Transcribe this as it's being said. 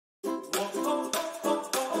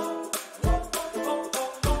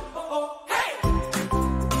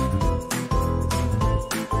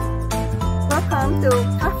to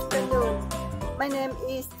Crafternoon. My name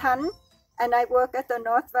is Tan and I work at the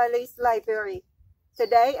North Valley Library.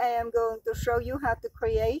 Today I am going to show you how to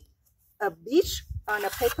create a beach on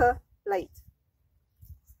a paper plate.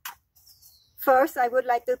 First, I would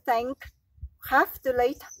like to thank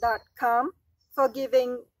Crafternoon.com for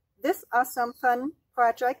giving this awesome fun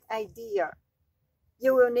project idea.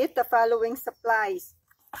 You will need the following supplies: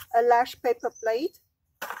 a large paper plate,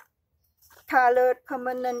 colored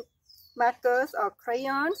permanent markers or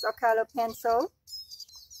crayons or color pencil,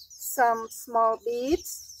 some small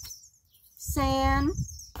beads, sand,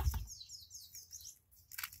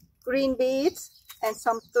 green beads, and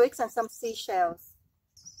some twigs and some seashells.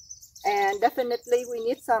 And definitely we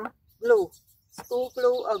need some glue, school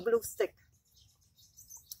glue or glue stick.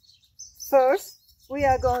 First, we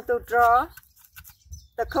are going to draw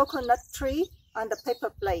the coconut tree on the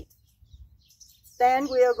paper plate. Then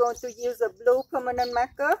we are going to use a blue permanent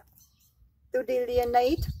marker to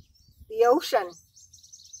delineate the ocean.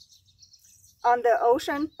 On the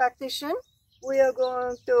ocean partition, we are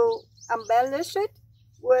going to embellish it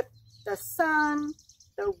with the sun,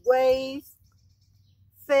 the waves,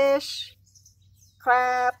 fish,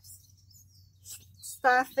 crabs,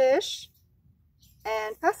 starfish,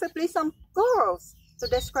 and possibly some corals to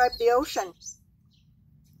describe the ocean.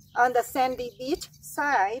 On the sandy beach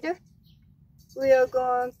side, we are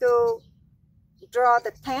going to draw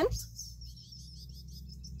the tent,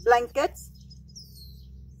 blankets,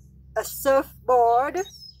 a surfboard,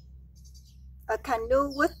 a canoe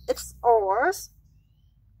with its oars,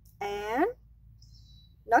 and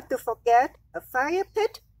not to forget a fire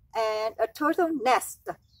pit and a turtle nest.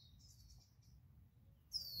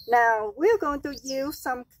 Now we're going to use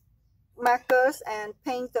some markers and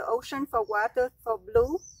paint the ocean for water for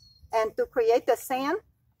blue, and to create the sand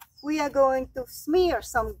we are going to smear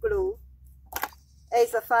some glue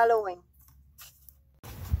as the following.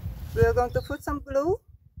 We are going to put some glue.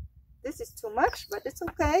 This is too much, but it's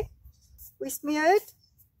okay. We smear it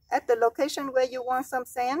at the location where you want some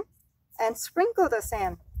sand and sprinkle the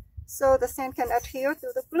sand so the sand can adhere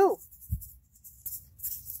to the glue.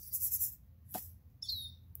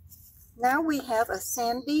 Now we have a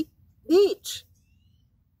sandy beach.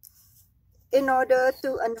 In order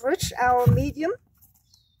to enrich our medium,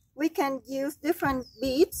 we can use different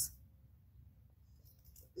beads.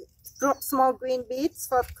 Small green beads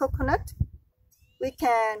for coconut. We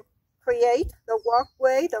can create the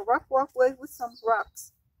walkway, the rock walkway with some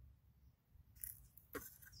rocks.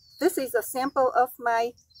 This is a sample of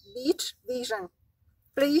my beach vision.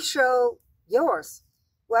 Please show yours.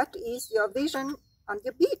 What is your vision on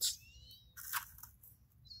your beach?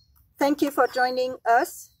 Thank you for joining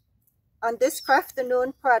us on this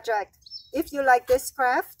Crafternoon project. If you like this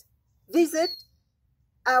craft, visit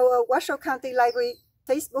our Washoe County Library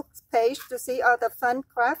Facebook page to see all the fun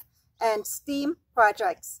craft and STEAM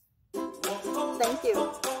projects. Thank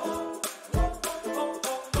you.